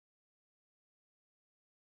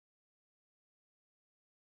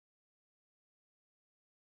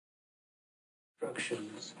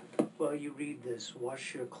Instructions. While you read this,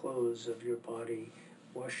 wash your clothes of your body,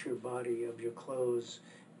 wash your body of your clothes,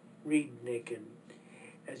 read naked.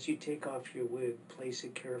 As you take off your wig, place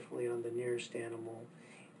it carefully on the nearest animal.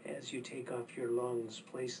 As you take off your lungs,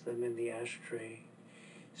 place them in the ashtray.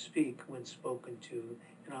 Speak when spoken to,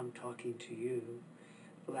 and I'm talking to you.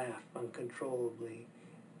 Laugh uncontrollably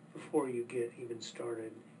before you get even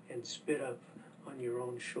started, and spit up on your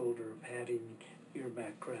own shoulder, patting your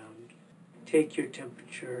background. Take your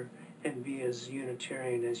temperature and be as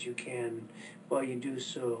Unitarian as you can while you do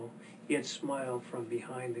so, yet smile from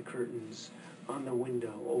behind the curtains on the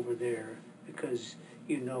window over there, because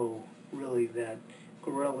you know really that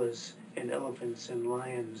gorillas and elephants and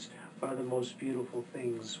lions are the most beautiful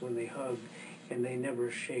things when they hug, and they never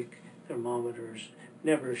shake thermometers,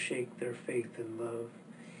 never shake their faith in love.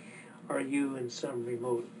 Are you in some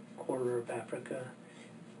remote corner of Africa?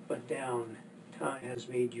 But down, time has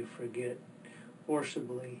made you forget,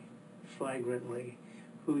 forcibly, flagrantly,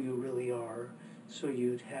 who you really are, so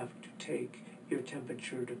you'd have to take your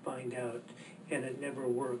temperature to find out, and it never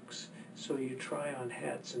works, so you try on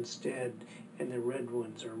hats instead, and the red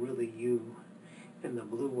ones are really you, and the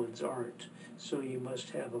blue ones aren't, so you must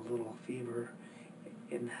have a little fever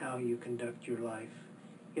in how you conduct your life.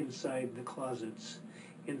 Inside the closets,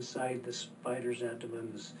 inside the spiders'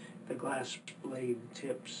 abdomens, the glass blade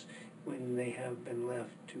tips, when they have been left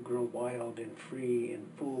to grow wild and free and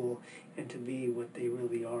full, and to be what they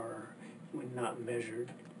really are, when not measured.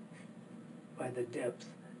 By the depth,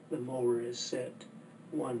 the mower is set.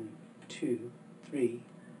 1, 2, 3.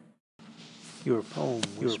 Your poem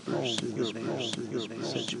whispers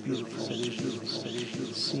such beautiful visions,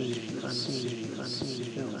 seen, unseen,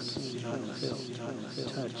 felt, not felt,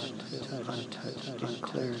 touched, untouched, in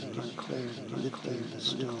clarity, lifting the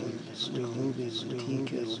stone, removing the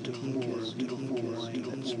teakettle to pour wine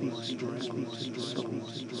that speaks directly to the soul.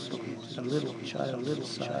 A little child,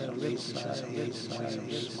 smiles,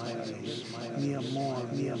 mi amor,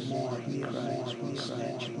 he cries,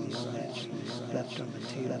 left on the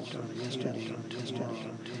table yesterday,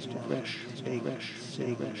 fresh, baked,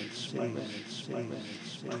 spice,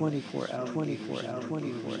 24 hours,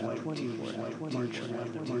 march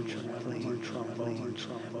around, playing trombone,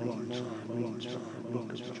 book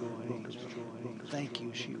of joy. Thank you,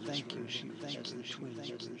 she whispers, the twins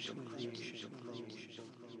of creation.